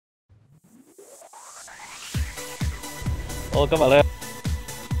我今日咧。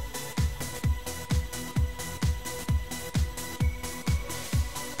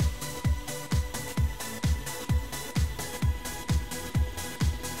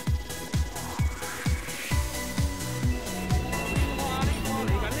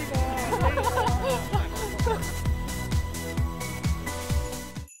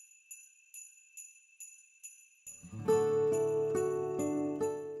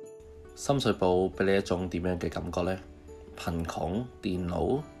深水埗俾你一種點樣嘅感覺呢？貧窮、電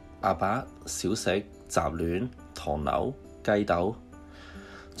腦、阿伯、小食、雜亂、唐樓、雞竇。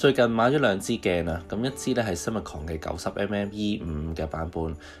最近買咗兩支鏡啊，咁一支咧係Summicron嘅90mm E5嘅版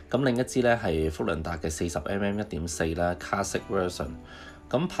本，咁另一支咧係福倫達嘅40mm 1.4啦 Classic Version。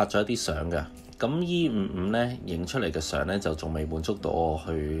咁拍咗一啲相嘅，咁 E55咧影出嚟嘅相咧就仲未滿足到我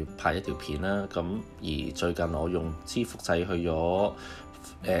去拍一條片啦。咁而最近我用支複製去咗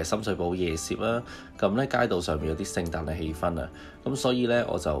深水埗夜攝啦，咁咧街道上面有啲聖誕嘅氣氛啊，咁所以咧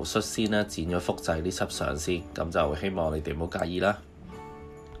我就率先咧剪咗複製呢輯相先，咁就希望你哋唔好介意啦。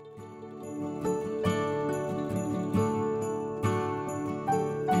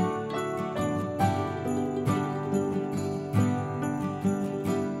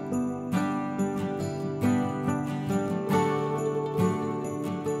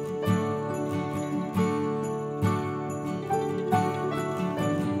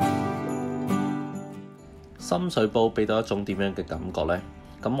深水埗俾到一種點樣嘅感覺呢？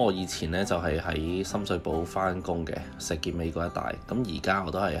咁我以前呢，就係喺深水埗返工嘅，石硤尾嗰一帶。咁而家我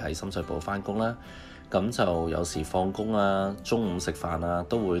都係喺深水埗返工啦。咁就有時放工啊，中午食飯啊，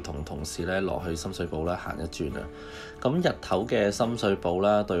都會同同事咧落去深水埗啦行一轉啊。咁日頭嘅深水埗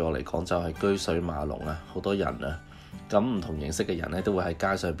啦，對我嚟講就係車水馬龍啊，好多人啊。咁唔同形式嘅人咧，都會喺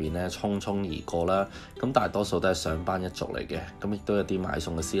街上邊咧匆匆而過啦。咁大多數都係上班一族嚟嘅，咁亦都有啲買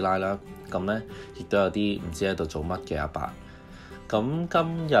餸嘅師奶啦。咁咧，亦都有啲唔知喺度做乜嘅阿伯。咁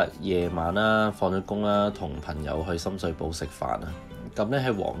今日夜晚啦，放咗工啦，同朋友去深水埗食飯啊。咁咧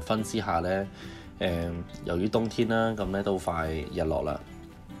喺黃昏之下咧，由於冬天啦，咁咧都快日落啦。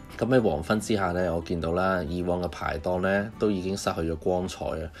咁喺黃昏之下咧，我見到啦，以往嘅排檔咧都已經失去咗光彩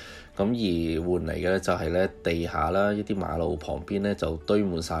啊！咁而換嚟嘅咧就係咧地下啦，一啲馬路旁邊咧就堆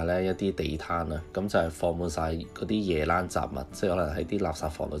滿晒咧一啲地攤啊，咁就係放滿晒嗰啲夜冷雜物，即係可能喺啲垃圾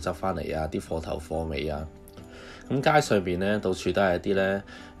房度執翻嚟啊，啲貨頭貨尾啊。咁街上邊咧到處都係一啲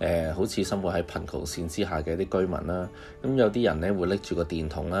咧好似生活喺貧窮線之下嘅一啲居民啦。咁有啲人咧會拎住個電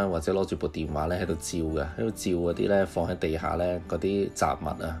筒啦，或者攞住部電話咧喺度照嘅，喺度照嗰啲咧放喺地下咧嗰啲雜物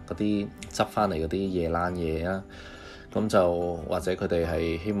啊，嗰啲執翻嚟嗰啲夜冷嘢啊。咁就或者佢哋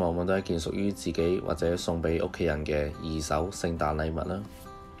係希望揾到一件屬於自己或者送俾屋企人嘅二手聖誕禮物啦。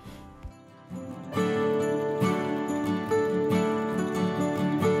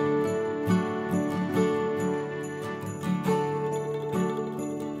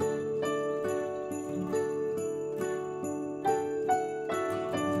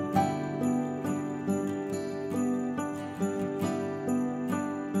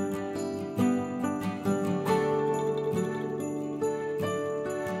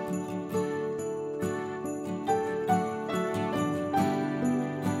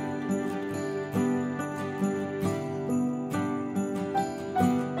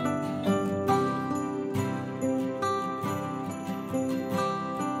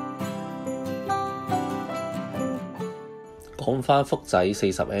講返福仔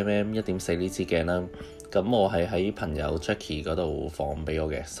40mm 1.4呢支鏡啦，咁我係喺朋友 Jackie 嗰度放俾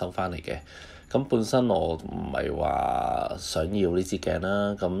我嘅，收翻嚟嘅。咁本身我唔係話想要呢支鏡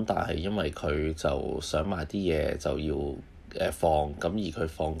啦，咁但係因為佢就想買啲嘢就要放，咁而佢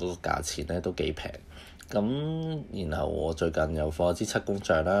放嗰個價錢咧都幾平。咁然後我最近又放咗支七工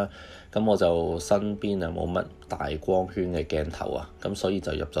匠啦，咁我就身邊啊冇乜大光圈嘅鏡頭啊，咁所以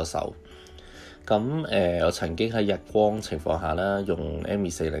就入咗手。咁我曾經喺日光情況下啦，用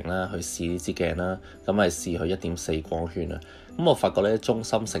M240啦去試呢支鏡啦，咁係試佢1.4光圈啊。咁我發覺咧中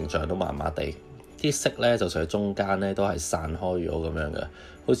心成像都麻麻地，啲色咧就算喺中間咧都係散開咗咁樣嘅，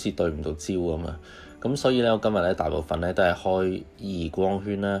好似對唔到焦咁啊。咁所以咧我今日咧大部分咧都係開2光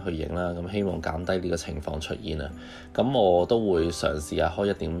圈啦去影啦，咁希望減低呢個情況出現啊。咁我都會嘗試下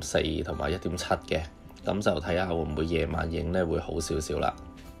開1.4同埋1.7嘅，咁就睇下會唔會夜晚影咧會好少少啦。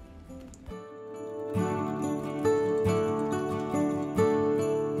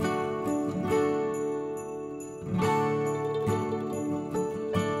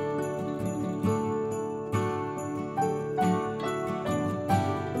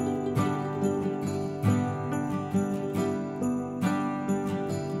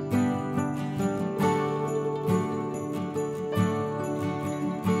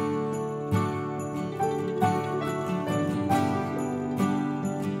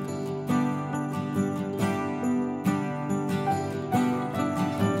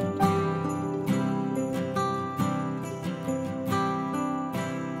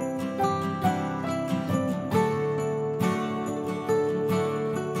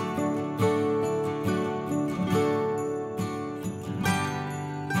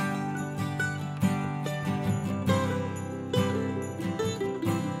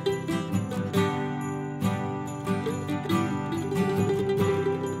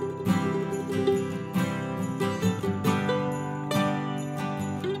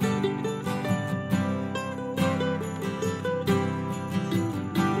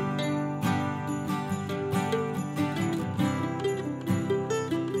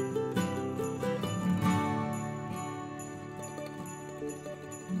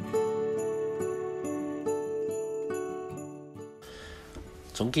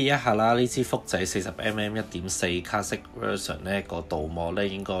總結一下啦，呢支福仔 40mm 1.4 Classic Version 呢個鍍膜呢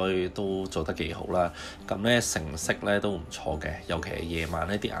應該都做得幾好啦。咁呢成色呢都唔錯嘅，尤其係夜晚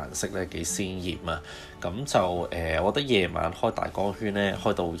呢啲顏色呢幾鮮豔啊。咁就我覺得夜晚開大光圈呢，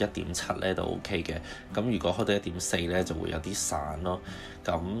開到 1.7 呢都 OK 嘅。咁如果開到 1.4 呢就會有啲散咯。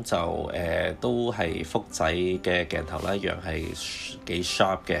咁就都係福仔嘅鏡頭啦，一樣係幾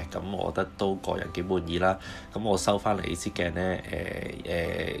sharp 嘅。咁我覺得都個人幾滿意啦。咁我收翻嚟呢支鏡呢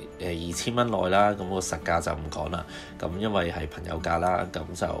，2000蚊內啦，咁個實價就唔講啦。咁因為係朋友價啦，咁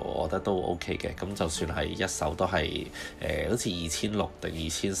就我覺得都 OK 嘅。咁就算係一手都係好似2600定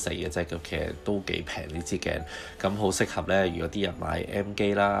2400嘅啫，咁其實都幾平呢支鏡。咁好適合呢，如果啲人買 M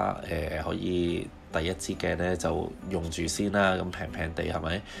機啦，可以第一支鏡呢就用住先啦。咁平平地係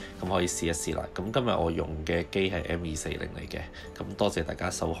咪？咁可以試一試啦。咁今日我用嘅機係 M240嚟嘅。咁多謝大家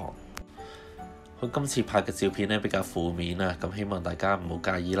收看。佢今次拍嘅照片呢比較負面啊，咁希望大家唔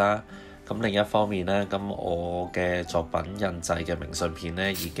好介意啦。咁另一方面呢，咁我嘅作品印製嘅明信片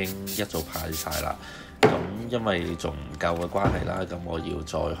呢已經一早派晒啦。咁因為仲唔夠嘅關係啦，咁我要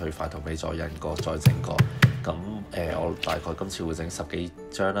再去快圖美再印過，再整過。咁我大概今次會整10幾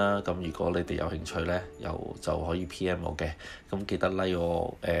張啦。咁如果你哋有興趣呢，就可以 PM 我嘅。咁記得 like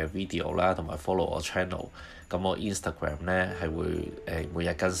我video 啦，同埋 follow 我 channel。咁我 Instagram 呢係會每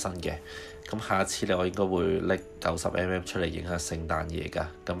日更新嘅。咁下一次呢，我應該會拎90mm出嚟影下聖誕夜㗎。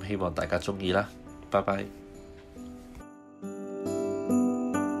咁希望大家鍾意啦。拜拜。